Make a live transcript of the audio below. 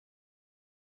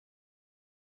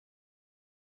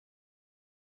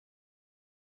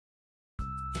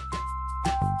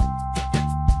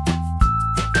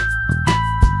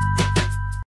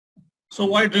So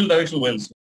why drill directional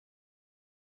wells?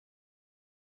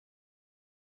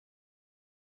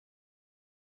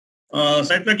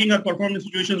 Sidetracking are performed in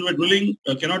situations where drilling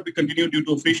cannot be continued due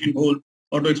to a fish in hole,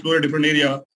 or to explore a different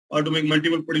area, or to make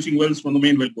multiple producing wells from the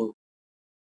main well bore.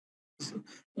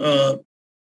 Uh,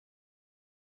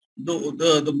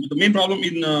 the main problem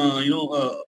in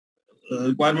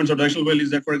requirements of directional well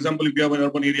is that, for example, if you have an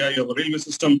urban area, you have a railway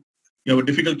system, you have a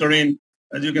difficult terrain,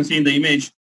 as you can see in the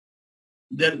image,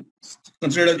 they're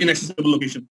considered as inaccessible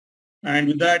location. And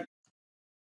with that,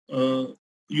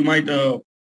 you might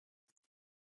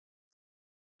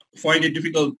find it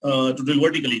difficult to drill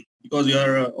vertically because you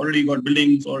are already got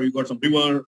buildings, or you got some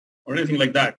river or anything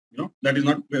like that. That is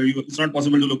not where it's not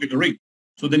possible to locate a rig.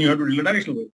 So then you have to drill a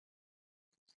directional well.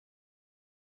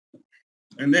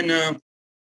 And then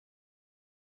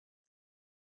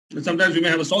sometimes we may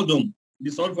have a salt dome.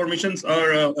 These salt formations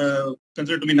are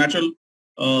considered to be natural,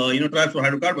 traps for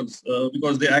hydrocarbons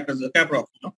because they act as a cap rock.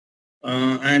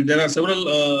 And there are several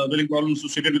drilling problems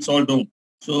associated with salt dome.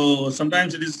 So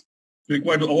sometimes it is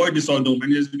required to avoid the salt dome.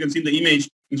 And as you can see in the image,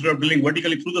 instead of drilling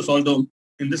vertically through the salt dome,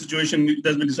 in this situation, it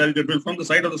has been decided to drill from the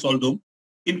side of the salt dome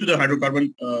into the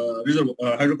hydrocarbon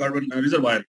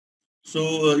reservoir.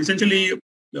 So essentially,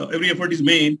 every effort is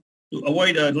made to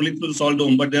avoid drilling through the salt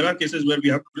dome. But there are cases where we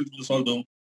have to drill through the salt dome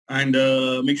and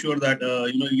make sure that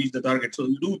you reach the target. So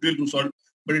we do drill through salt,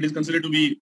 but it is considered to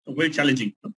be very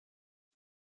challenging.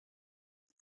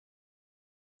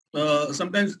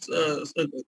 Sometimes it's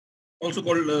also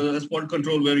called as fault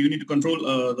control, where you need to control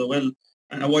the well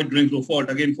and avoid drilling through fault.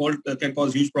 Again, fault can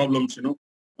cause huge problems.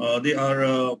 They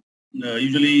are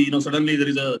usually, suddenly there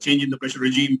is a change in the pressure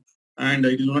regime, and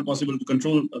it is not possible to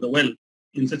control the well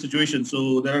in such situations.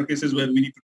 So there are cases where we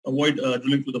need to avoid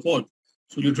drilling through the fault.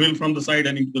 So you drill from the side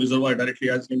and into the reservoir directly,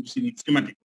 as you can see in the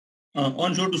schematic.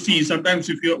 Onshore to sea, sometimes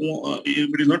if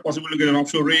it is not possible to get an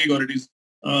offshore rig, or it is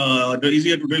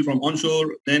easier to drill from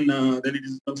onshore, then it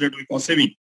is considered to be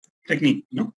cost-saving technique,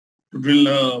 to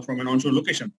drill from an onshore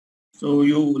location. So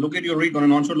you locate your rig on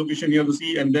an onshore location near the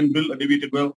sea and then drill a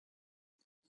deviated well.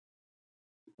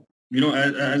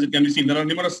 As it can be seen, there are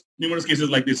numerous cases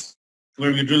like this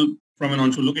where we drill from an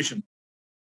onshore location.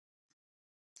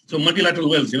 So multilateral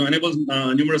wells, enables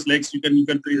numerous legs. You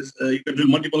can drill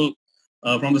multiple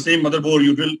from the same motherboard.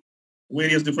 You drill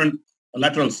various different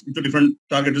laterals into different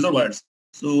target reservoirs.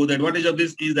 So the advantage of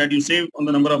this is that you save on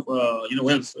the number of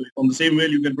wells. So from the same well,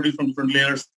 you can produce from different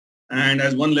layers, and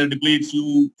as one layer depletes,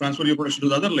 you transfer your production to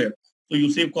the other layer. So you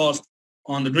save cost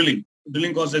on the drilling.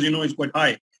 Drilling cost, as you know, is quite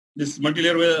high. This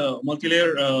multi-layer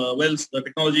wells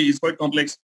technology is quite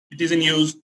complex. It is in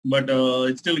use, but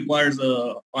it still requires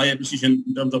high precision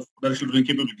in terms of directional drilling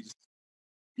capabilities.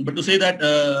 But to say that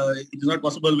it is not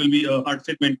possible will be a hard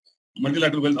statement.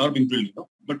 Multilateral wells are being drilled,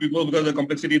 but people, because of the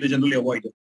complexity, they generally avoid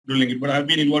drilling it. But I've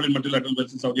been involved in multilateral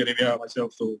wells in Saudi Arabia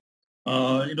myself, so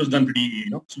it was done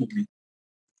pretty smoothly.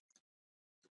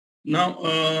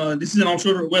 Now this is an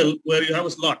offshore well where you have a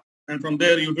slot, and from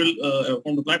there you drill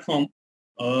from the platform.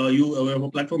 You have a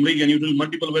platform rig, and you drill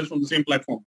multiple wells from the same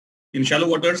platform. In shallow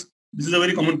waters, this is a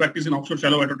very common practice in offshore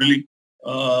shallow water drilling,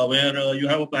 where you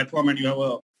have a platform and you have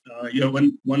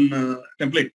one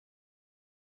template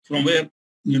from where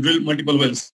you drill multiple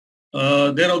wells.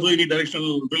 There also you need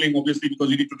directional drilling, obviously, because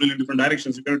you need to drill in different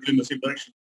directions. You cannot drill in the same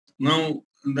direction. Now,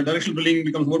 the directional drilling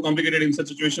becomes more complicated in such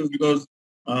situations because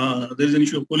there is an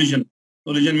issue of collision.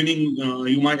 Collision meaning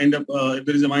you might end up, if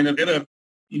there is a minor error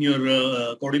in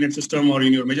your coordinate system or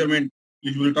in your measurement,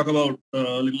 which we will talk about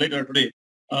a little later today,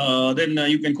 then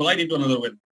you can collide into another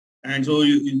well. And so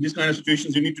in these kind of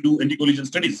situations, you need to do anti-collision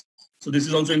studies. So this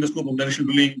is also in the scope of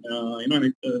directional drilling.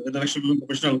 A directional drilling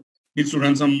professional needs to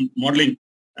run some modeling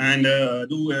and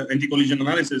do anti-collision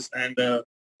analysis and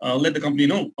let the company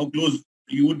know how close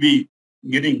you would be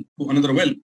getting to another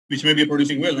well, which may be a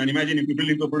producing well. And imagine if you drill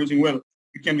into a producing well,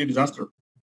 it can be a disaster.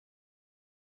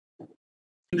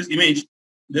 In this image,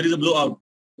 there is a blowout.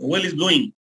 The well is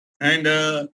blowing, and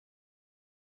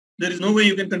there is no way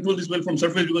you can control this well from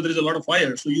surface because there is a lot of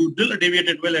fire. So you drill a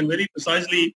deviated well, and very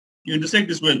precisely you intersect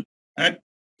this well at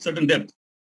certain depth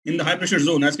in the high pressure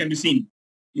zone, as can be seen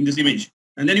in this image.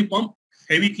 And then you pump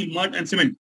heavy kill mud and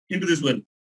cement into this well.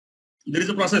 There is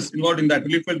a process involved in that.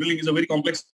 Relief well drilling is a very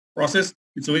complex process.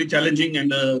 It's a very challenging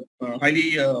and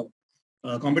highly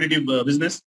competitive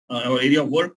business or area of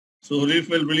work. So relief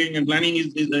well drilling and planning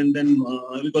is and then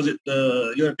because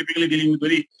you are typically dealing with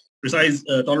very precise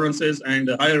tolerances and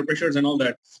higher pressures and all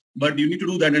that. But you need to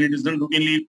do that, and it is done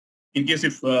routinely in case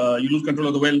if you lose control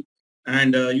of the well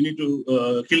and you need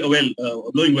to kill a well,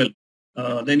 a blowing well.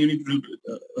 Then you need to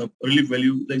do relief well.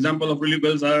 The example of relief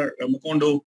wells are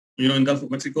Macondo in Gulf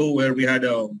of Mexico where we had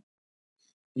a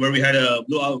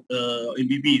blowout in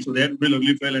BP. So they had to drill a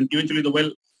relief well, and eventually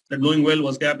that blowing well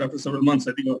was capped after several months,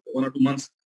 I think 1 or 2 months,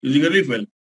 using a relief well.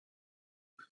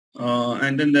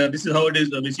 And then this is how it is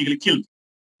basically killed.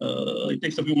 It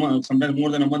takes a few months, sometimes more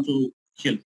than a month to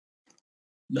kill.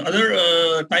 The other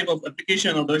type of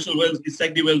application of directional wells is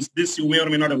SAGD wells. This you may or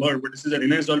may not have heard, but this is an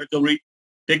enhanced oil recovery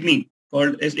technique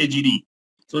called SAGD.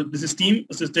 So this is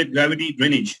steam-assisted gravity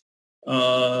drainage.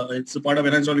 It's a part of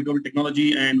enhanced oil recovery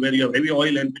technology, and where you have heavy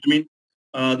oil and bitumen,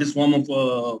 this form of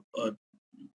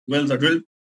wells are drilled,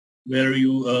 where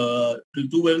you drill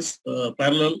 2 wells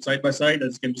parallel side by side,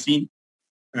 as can be seen,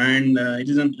 and it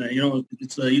isn't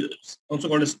it's also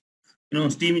called as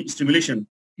steam stimulation,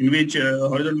 in which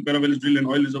horizontal parallel is drilled in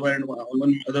oil reservoir, and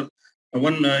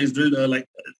one is drilled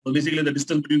basically the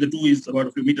distance between the two is about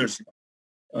a few meters,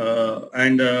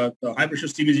 and the high pressure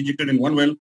steam is injected in one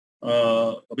well,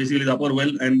 basically the upper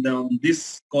well, and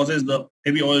this causes the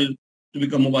heavy oil to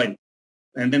become mobile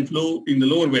and then flow in the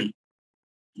lower well.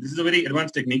 This is a very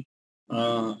advanced technique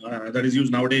that is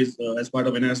used nowadays as part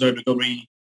of enhanced oil recovery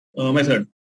method.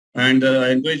 And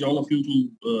I encourage all of you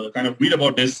to kind of read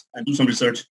about this and do some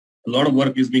research. A lot of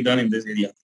work is being done in this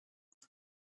area.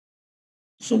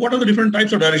 So what are the different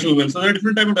types of directional wells? So there are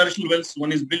different types of directional wells.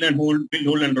 One is build and hold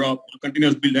and drop,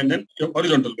 continuous build, and then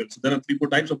horizontal wells. So there are 3-4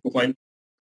 types of profile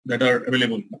that are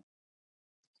available.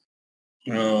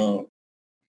 So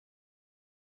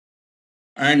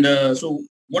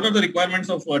what are the requirements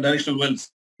of directional wells?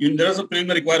 There are some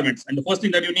preliminary requirements, and the first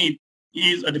thing that you need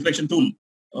is a deflection tool,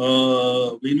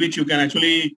 in which you can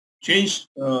actually change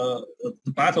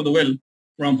the path of the well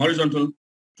from horizontal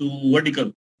to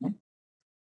vertical.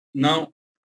 Now,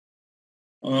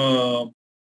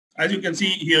 as you can see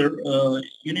here,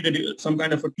 you need some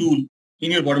kind of a tool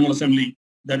in your bottom hole assembly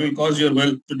that will cause your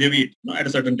well to deviate at a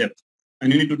certain depth,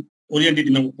 and you need to orient it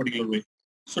in a particular way.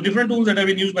 So different tools that have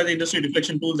been used by the industry,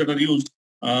 deflection tools that are used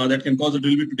that can cause the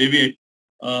drill bit to deviate,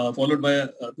 followed by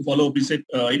to follow a preset,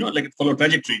 follow a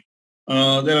trajectory.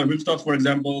 There are whipstocks, for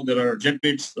example. There are jet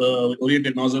bits with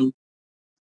oriented nozzle.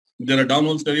 There are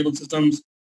downhole variable systems,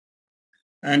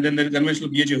 and then there are conventional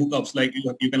BHA hookups. Like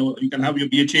you can have your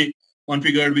BHA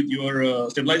configured with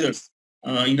your stabilizers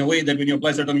in a way that when you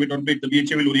apply certain weight on bit, the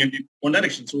BHA will orient it one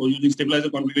direction. So using stabilizer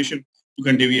configuration, you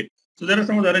can deviate. So there are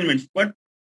some of the arrangements, but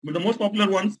the most popular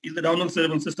ones is the downhole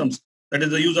variable systems. That is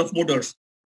the use of motors.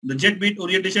 The jet bit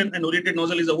orientation and oriented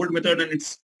nozzle is an old method, and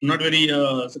it's not very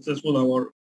successful,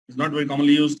 or it's not very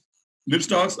commonly used.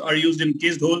 Whipstocks are used in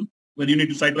cased hole, where you need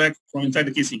to sidetrack from inside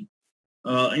the casing.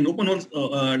 In open holes,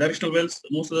 directional wells,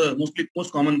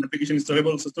 most common application is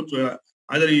variable systems, where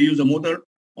either you use a motor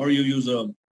or you use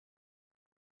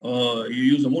a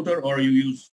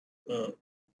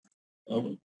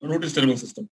rotary steerable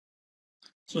system.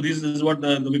 So this is what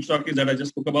the whipstock is that I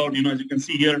just spoke about. As you can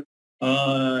see here,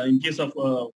 in case of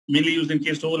mainly used in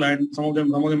cased hole, and some of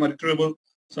them are retrievable,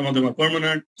 some of them are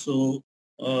permanent. So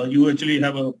you actually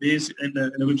have a base and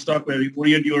a whipstock where you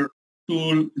orient your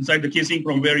tool inside the casing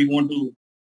from where you want to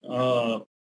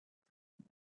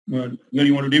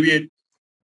deviate,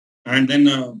 and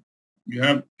then you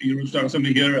have your whipstock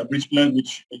assembly here, a bridge plug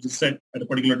which is set at a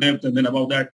particular depth, and then above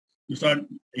that you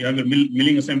have your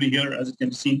milling assembly here, as it can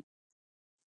be seen.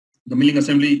 The milling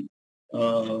assembly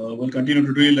will continue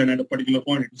to drill, and at a particular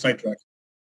point it will sidetrack.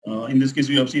 In this case,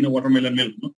 we have seen a watermelon mill.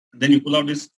 Then you pull out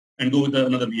this and go with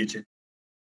another BHA.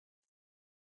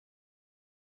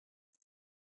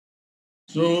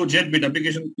 So jet bit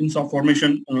application in soft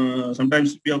formation.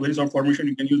 Sometimes if you have very soft formation,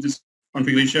 you can use this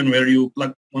configuration where you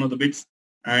plug one of the bits,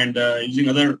 and using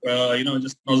other,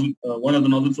 just nozzle, one of the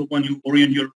nozzles open, you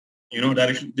orient your,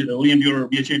 direction, orient your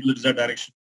BHA to the desired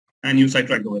direction, and you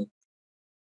sidetrack the well.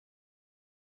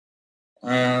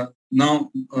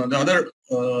 Now, the other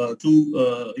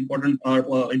two important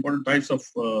types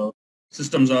of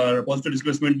systems are positive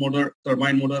displacement motor,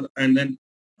 turbine motor, and then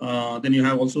you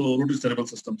have also rotary steerable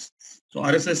systems. So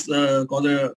RSS cause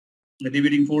a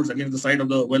deviating force against the side of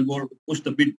the wellbore to push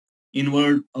the bit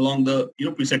inward along the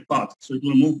preset path. So it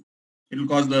will move. It will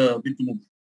cause the bit to move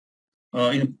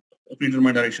in a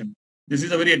predetermined direction. This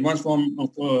is a very advanced form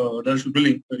of directional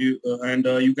drilling, and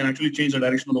you can actually change the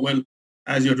direction of the well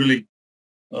as you're drilling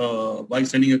by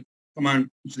sending a command,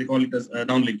 which they call it as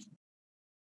downlink.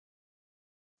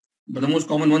 But the most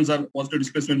common ones are positive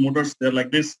displacement motors. They're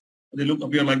like this. They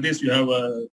appear like this. You have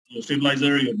your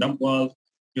stabilizer, your dump valve,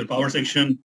 your power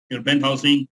section, your bent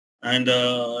housing, and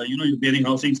your bearing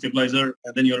housing, stabilizer,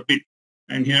 and then your bit.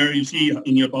 And here you see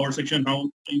in your power section how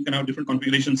you can have different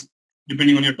configurations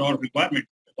depending on your torque requirement,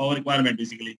 power requirement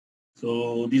basically.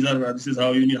 So this is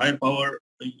how you need higher power.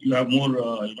 you have more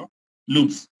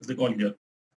loops, as they call it here.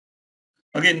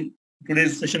 Again,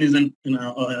 today's session is an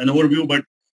overview, but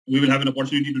we will have an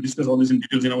opportunity to discuss all this in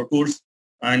details in our course.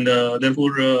 And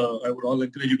therefore, I would all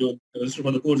encourage you to register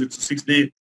for the course. It's a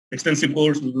 6-day extensive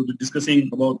course. We will be discussing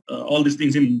about all these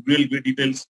things in really great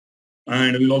details.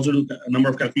 And we'll also do a number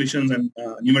of calculations and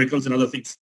numericals and other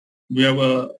things. We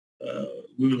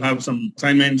will have some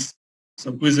assignments,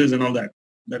 some quizzes and all that.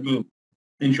 That will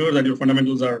ensure that your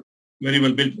fundamentals are very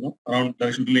well built around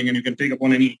directional drilling, and you can take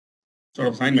upon any sort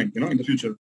of assignment in the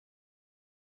future.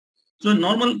 So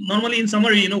normally in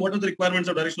summary, what are the requirements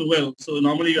of directional well? So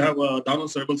normally you have downhole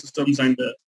cerebral systems and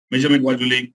measurement while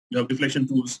drilling. You have deflection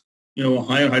tools.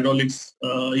 Higher hydraulics.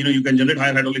 You can generate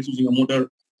higher hydraulics using a motor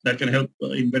that can help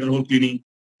in better hole cleaning.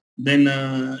 Then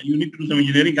you need to do some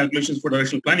engineering calculations for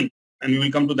directional planning, and we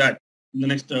will come to that in the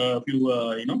next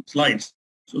few slides.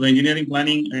 So the engineering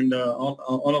planning and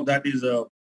all of that is a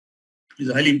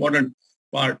highly important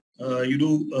part.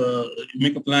 You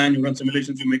make a plan, you run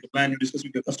simulations, you make a plan, you discuss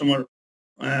with your customer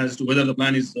as to whether the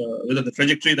plan is, whether the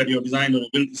trajectory that you have designed or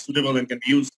built is suitable and can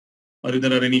be used, or if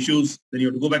there are any issues, then you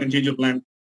have to go back and change your plan.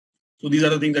 So these are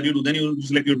the things that you do. Then you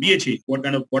select your BHA, what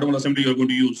kind of bottom hole assembly you're going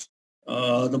to use.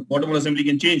 The bottom hole assembly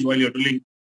can change while you're drilling,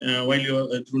 while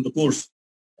you're through the course.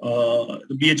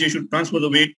 The BHA should transfer the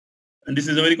weight, and this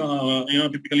is a very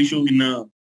typical issue in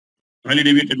highly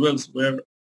deviated wells where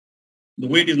the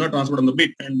weight is not transferred on the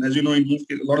bit. And as you know, in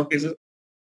a lot of cases,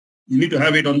 you need to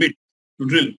have it on bit to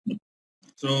drill.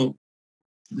 So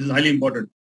this is highly important.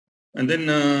 And then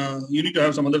you need to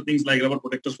have some other things like rubber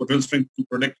protectors for drill strength to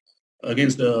protect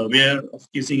against wear of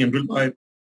casing and drill pipe.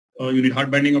 You need hard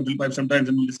binding of drill pipe sometimes,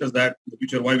 and we'll discuss that in the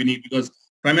future, why we need, because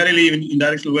primarily in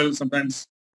directional wells, sometimes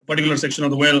a particular section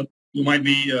of the well, you might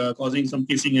be causing some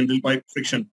casing and drill pipe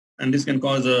friction, and this can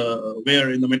cause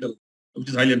wear in the metal, which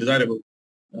is highly undesirable.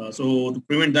 So to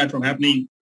prevent that from happening,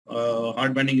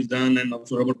 hard binding is done, and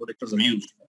also rubber protectors are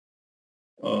used.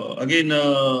 Again,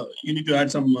 you need to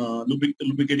add some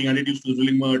lubricating additives to the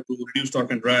drilling mud to reduce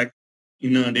torque and drag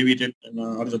in deviated and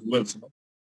horizontal wells.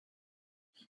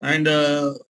 And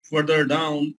further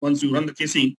down, once you run the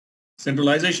casing,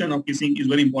 centralization of casing is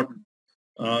very important.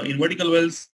 In vertical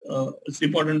wells, it's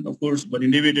important, of course, but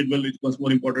in deviated well, it's much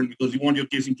more important because you want your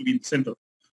casing to be in the center.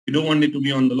 You don't want it to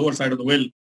be on the lower side of the well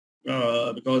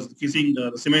because the casing,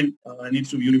 the cement needs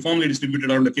to be uniformly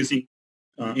distributed around the casing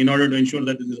in order to ensure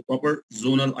that there is a proper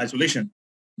zonal isolation.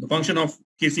 The function of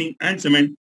casing and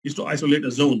cement is to isolate a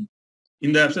zone.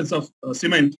 In the absence of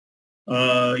cement,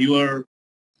 your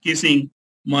casing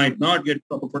might not get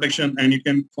proper protection, and you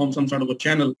can form some sort of a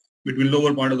channel between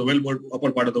lower part of the wellbore to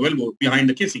upper part of the wellbore behind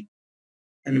the casing.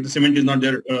 And if the cement is not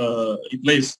there in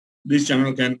place, this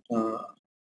channel can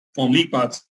form leak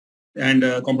paths and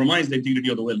compromise the integrity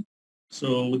of the well.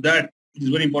 So with that, it is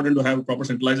very important to have proper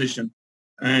centralization,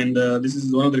 and this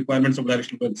is one of the requirements of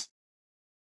directional wells.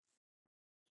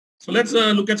 So let's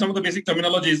look at some of the basic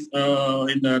terminologies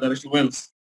in directional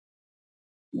wells.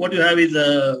 What you have is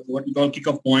what we call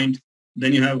kickoff point.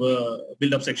 Then you have a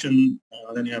build-up section.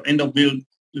 Then you have end of build.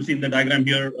 You see in the diagram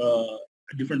here,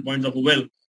 at different points of a well,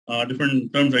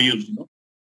 different terms are used.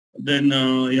 Then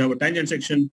you have a tangent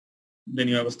section. Then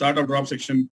you have a start of drop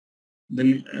section.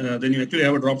 Then you actually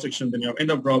have a drop section. Then you have end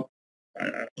of drop,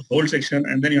 hold section,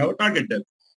 and then you have a target depth.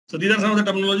 So these are some of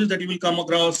the terminologies that you will come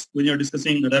across when you're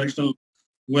discussing the directional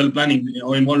well planning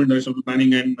or involved in directional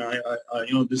planning. And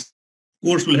this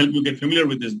course will help you get familiar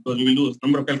with this because you will do a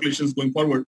number of calculations going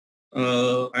forward.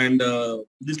 And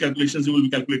these calculations, you will be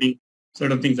calculating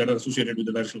certain things that are associated with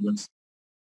the directional wells.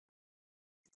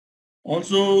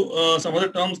 Also, some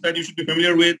other terms that you should be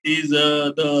familiar with is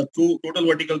the total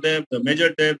vertical depth, the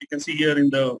measured depth. You can see here in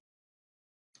the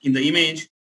image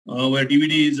where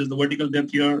TVD is the vertical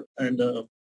depth here, and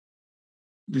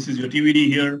this is your TVD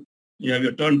here. You have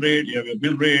your turn rate, you have your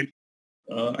build rate,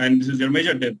 and this is your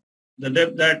measured depth. The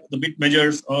depth that the bit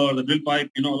measures or the drill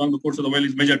pipe, along the course of the well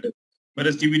is measured depth,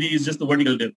 whereas TVD is just the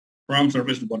vertical depth from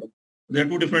surface to bottom. There are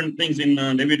two different things in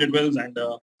deviated wells, and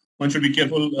one should be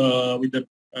careful with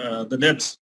the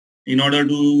depths in order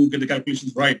to get the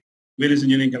calculations right, various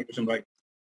engineering calculation right.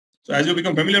 So as you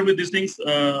become familiar with these things,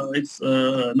 it's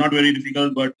not very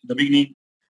difficult, but in the beginning,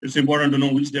 it's important to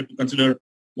know which depth to consider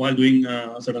while doing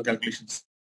certain calculations.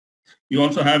 You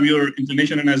also have your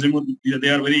inclination and azimuth. They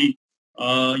are very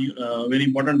very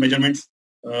important measurements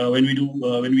when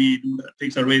we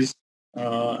take surveys,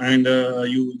 and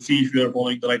you see if you are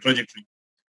following the right trajectory.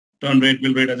 Turn rate,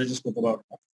 build rate, as I just spoke about.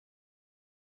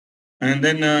 And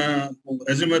then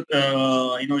azimuth,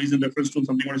 is in reference to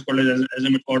something what is called as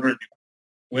azimuth quadrant,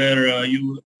 where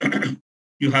you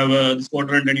you have this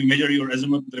quadrant and you measure your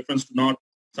azimuth with reference to north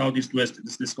south, east, west,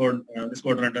 this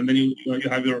quadrant, and then you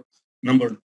have your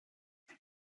number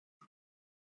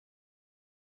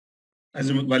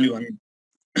azimuth value. I mean,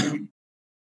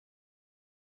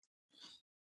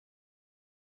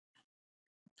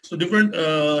 so different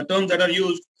terms that are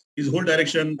used is whole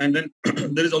direction, and then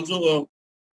there is also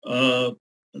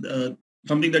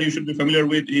something that you should be familiar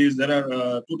with is there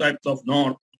are two types of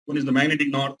north. One is the magnetic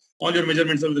north. All your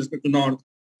measurements are with respect to north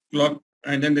clock,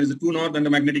 and then there is the true north and the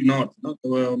magnetic north.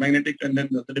 The magnetic, and then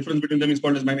the difference between them is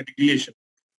called as magnetic deviation.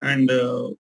 And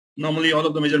normally all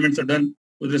of the measurements are done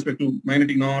with respect to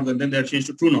magnetic north, and then they are changed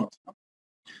to true north.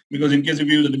 Because in case if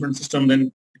you use a different system,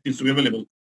 then it needs to be available.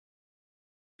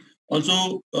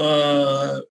 Also,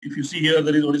 if you see here,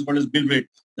 there is what is called as bill rate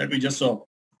that we just saw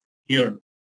here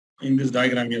in this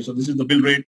diagram here. So this is the bill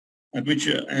rate at which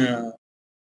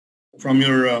from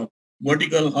your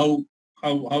vertical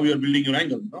how you are building your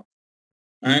angle.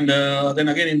 And then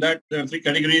again in that there are three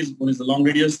categories. One is the long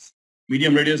radius,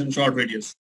 medium radius, and short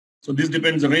radius. So this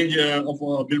depends. The range of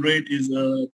bill rate is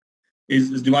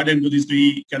divided into these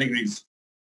three categories: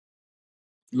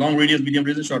 long radius, medium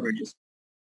radius, and short radius.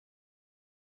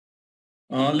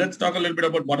 Let's talk a little bit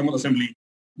about bottom hole assembly.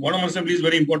 Bottom hole assembly is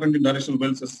very important in directional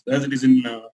wells as it is in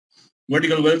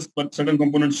vertical wells, but certain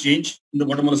components change in the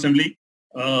bottom hole assembly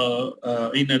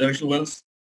in directional wells,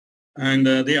 and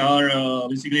they are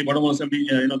basically bottom hole assembly.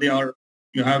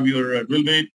 You have your drill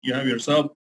bit, you have your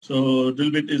sub. So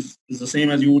drill bit is the same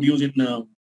as you would use in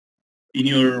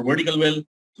your vertical well.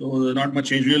 So not much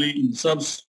change really in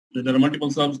subs. There are multiple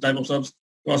subs, type of subs,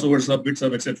 crossover sub, bit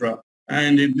sub, etc.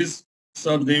 And in this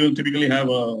sub, they will typically have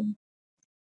a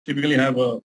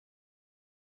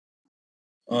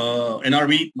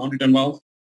NRV, non-return valve,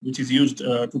 which is used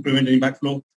to prevent any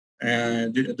backflow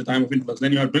at the time of influx.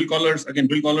 Then you have drill collars. Again,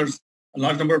 drill collars. A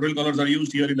large number of drill collars are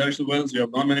used here in directional wells. You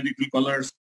have non-magnetic drill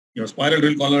collars. You have spiral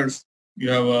drill collars. You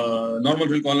have normal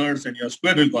drill collars, and you have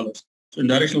square drill collars. So in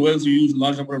directional wells, you use a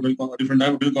large number of different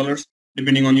type of drill collars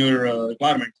depending on your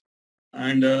requirement.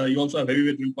 And you also have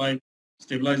heavyweight drill pipe,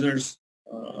 stabilizers,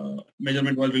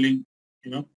 measurement while drilling.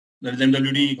 That is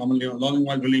MWD, commonly logging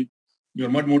while drilling. Your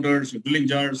mud motors, your drilling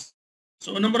jars.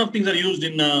 So a number of things are used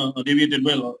in a deviated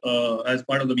well as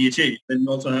part of the BHA. Then you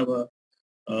also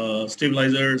have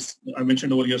stabilizers. I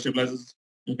mentioned over here stabilizers.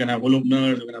 You can have hole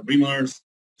openers, you can have reamers.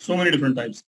 So many different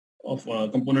types of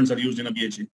components are used in a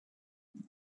BHA.